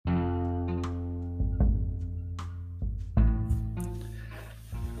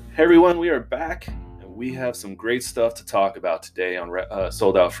Hey everyone, we are back and we have some great stuff to talk about today on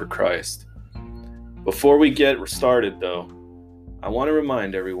Sold Out for Christ. Before we get started though, I want to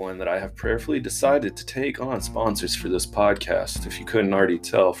remind everyone that I have prayerfully decided to take on sponsors for this podcast, if you couldn't already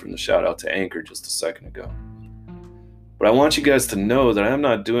tell from the shout out to Anchor just a second ago. But I want you guys to know that I am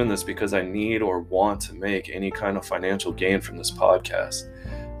not doing this because I need or want to make any kind of financial gain from this podcast.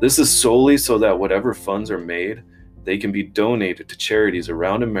 This is solely so that whatever funds are made, they can be donated to charities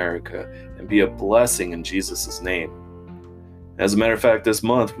around America and be a blessing in Jesus' name. As a matter of fact, this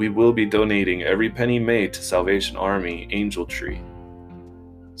month we will be donating every penny made to Salvation Army Angel Tree,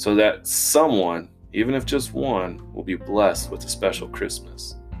 so that someone, even if just one, will be blessed with a special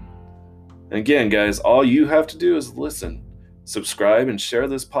Christmas. And again, guys, all you have to do is listen, subscribe, and share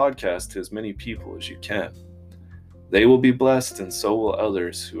this podcast to as many people as you can. They will be blessed, and so will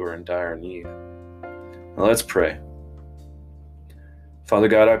others who are in dire need. Now let's pray. Father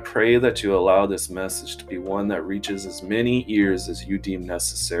God, I pray that you allow this message to be one that reaches as many ears as you deem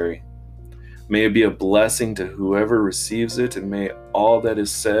necessary. May it be a blessing to whoever receives it, and may all that is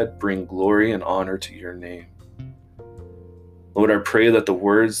said bring glory and honor to your name. Lord, I pray that the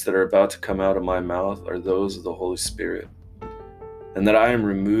words that are about to come out of my mouth are those of the Holy Spirit, and that I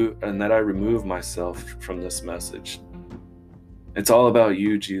remove myself from this message. It's all about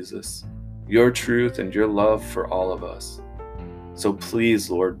you, Jesus, your truth and your love for all of us. So please,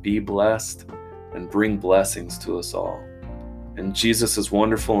 Lord, be blessed and bring blessings to us all. In Jesus'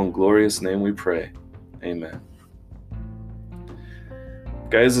 wonderful and glorious name we pray. Amen.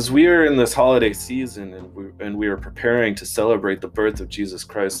 Guys, as we are in this holiday season and we are preparing to celebrate the birth of Jesus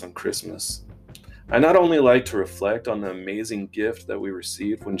Christ on Christmas, I not only like to reflect on the amazing gift that we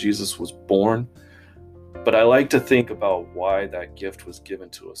received when Jesus was born, but I like to think about why that gift was given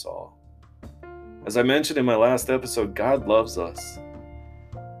to us all. As I mentioned in my last episode, God loves us.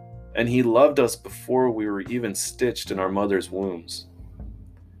 And he loved us before we were even stitched in our mother's wombs.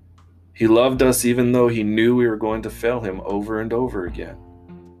 He loved us even though he knew we were going to fail him over and over again.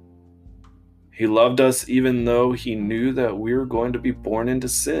 He loved us even though he knew that we were going to be born into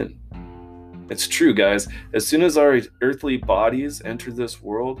sin. It's true, guys. As soon as our earthly bodies enter this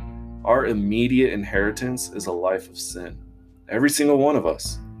world, our immediate inheritance is a life of sin. Every single one of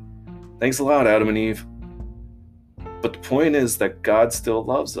us. Thanks a lot, Adam and Eve. But the point is that God still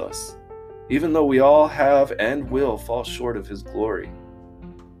loves us, even though we all have and will fall short of his glory.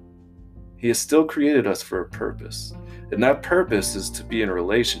 He has still created us for a purpose, and that purpose is to be in a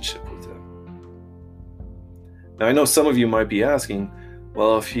relationship with him. Now, I know some of you might be asking,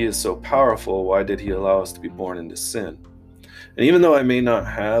 well, if he is so powerful, why did he allow us to be born into sin? And even though I may not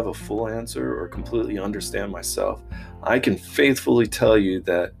have a full answer or completely understand myself, I can faithfully tell you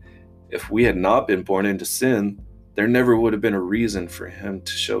that if we had not been born into sin, there never would have been a reason for him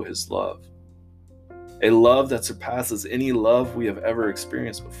to show his love. A love that surpasses any love we have ever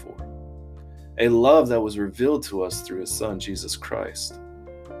experienced before. A love that was revealed to us through his Son, Jesus Christ.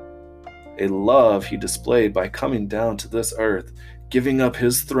 A love he displayed by coming down to this earth, giving up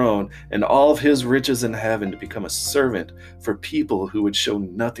his throne and all of his riches in heaven to become a servant for people who would show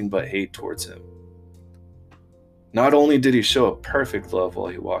nothing but hate towards him. Not only did he show a perfect love while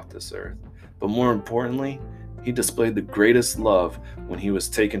he walked this earth, but more importantly, he displayed the greatest love when he was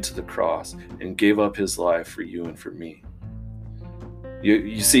taken to the cross and gave up his life for you and for me.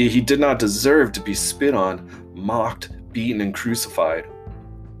 You see, he did not deserve to be spit on, mocked, beaten, and crucified.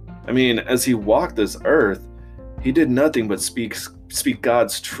 I mean, as he walked this earth, he did nothing but speak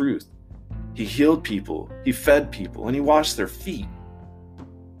God's truth. He healed people, he fed people, and he washed their feet.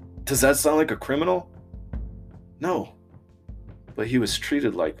 Does that sound like a criminal? No, but he was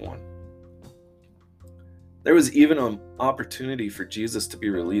treated like one. There was even an opportunity for Jesus to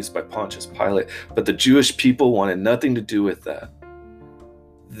be released by Pontius Pilate, but the Jewish people wanted nothing to do with that.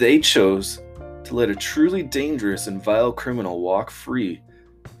 They chose to let a truly dangerous and vile criminal walk free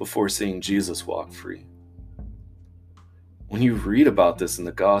before seeing Jesus walk free. When you read about this in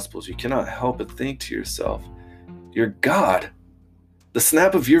the Gospels, you cannot help but think to yourself, "You're God. The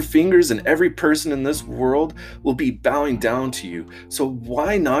snap of your fingers and every person in this world will be bowing down to you. So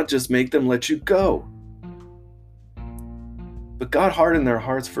why not just make them let you go?" But God hardened their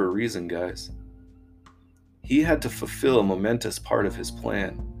hearts for a reason, guys. He had to fulfill a momentous part of his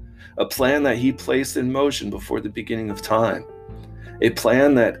plan. A plan that he placed in motion before the beginning of time. A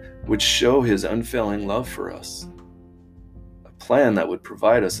plan that would show his unfailing love for us. A plan that would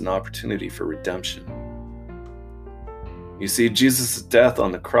provide us an opportunity for redemption. You see, Jesus' death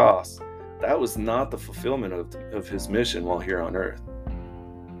on the cross, that was not the fulfillment of his mission while here on earth.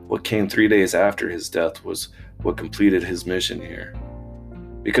 What came 3 days after his death was what completed his mission here.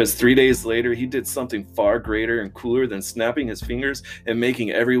 Because 3 days later, he did something far greater and cooler than snapping his fingers and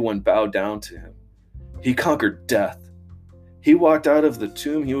making everyone bow down to him. He conquered death. He walked out of the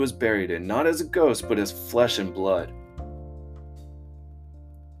tomb he was buried in, not as a ghost, but as flesh and blood.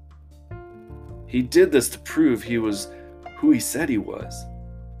 He did this to prove he was who he said he was.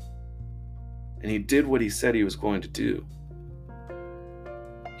 And he did what he said he was going to do.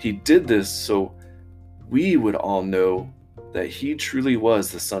 He did this so we would all know that he truly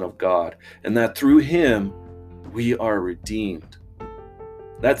was the Son of God, and that through him we are redeemed.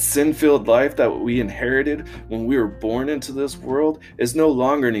 That sin-filled life that we inherited when we were born into this world is no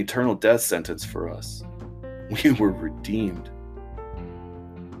longer an eternal death sentence for us. We were redeemed.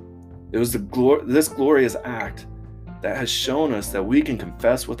 It was this glorious act that has shown us that we can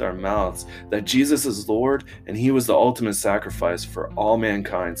confess with our mouths that Jesus is Lord and he was the ultimate sacrifice for all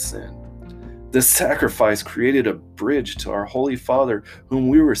mankind's sin. This sacrifice created a bridge to our Holy Father, whom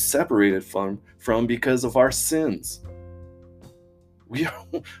we were separated from because of our sins. We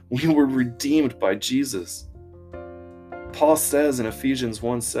were redeemed by Jesus. Paul says in Ephesians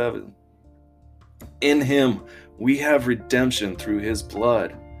 1:7, "In him we have redemption through his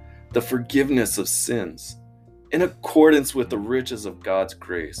blood, the forgiveness of sins, in accordance with the riches of God's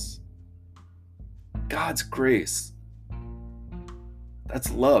grace." God's grace.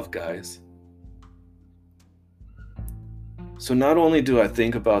 That's love, guys. So not only do I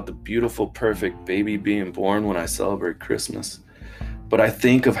think about the beautiful, perfect baby being born when I celebrate Christmas, but I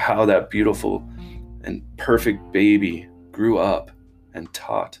think of how that beautiful and perfect baby grew up and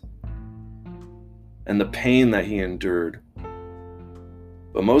taught, and the pain that he endured.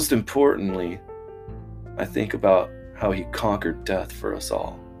 But most importantly, I think about how he conquered death for us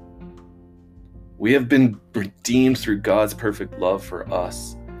all. We have been redeemed through God's perfect love for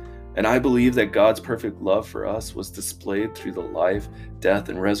us. And I believe that God's perfect love for us was displayed through the life, death,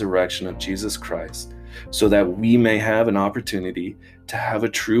 and resurrection of Jesus Christ, so that we may have an opportunity to have a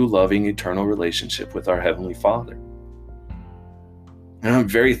true, loving, eternal relationship with our Heavenly Father. And I'm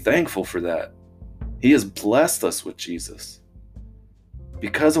very thankful for that. He has blessed us with Jesus.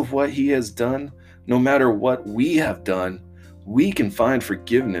 Because of what he has done, no matter what we have done, we can find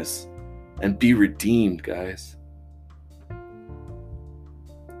forgiveness and be redeemed, guys.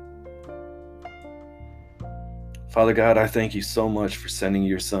 Father God, I thank you so much for sending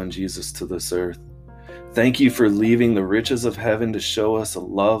your Son Jesus to this earth. Thank you for leaving the riches of heaven to show us a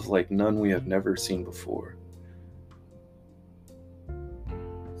love like none we have never seen before.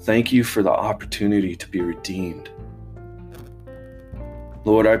 Thank you for the opportunity to be redeemed.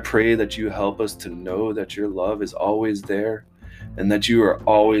 Lord, I pray that you help us to know that your love is always there and that you are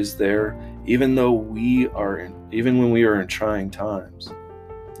always there, even when we are in trying times.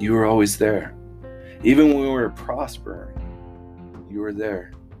 You are always there. Even when we were prospering, you were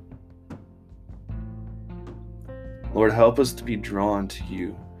there. Lord, help us to be drawn to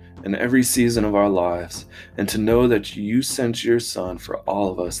you in every season of our lives and to know that you sent your Son for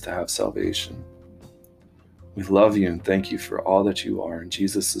all of us to have salvation. We love you and thank you for all that you are. In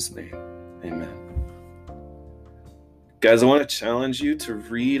Jesus' name, amen. Guys, I want to challenge you to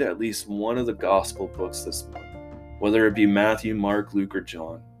read at least one of the gospel books this month, whether it be Matthew, Mark, Luke, or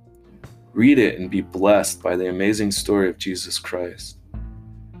John. Read it and be blessed by the amazing story of Jesus Christ.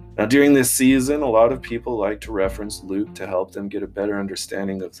 Now, during this season, a lot of people like to reference Luke to help them get a better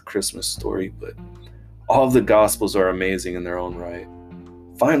understanding of the Christmas story, but all of the Gospels are amazing in their own right.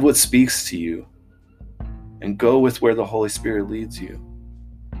 Find what speaks to you and go with where the Holy Spirit leads you.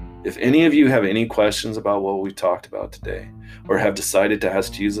 If any of you have any questions about what we talked about today, or have decided to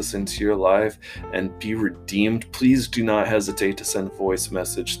ask Jesus into your life and be redeemed, please do not hesitate to send a voice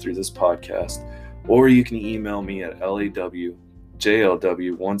message through this podcast, or you can email me at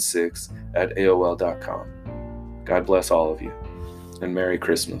lawjlw16@aol.com. God bless all of you, and Merry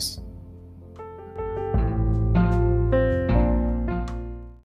Christmas.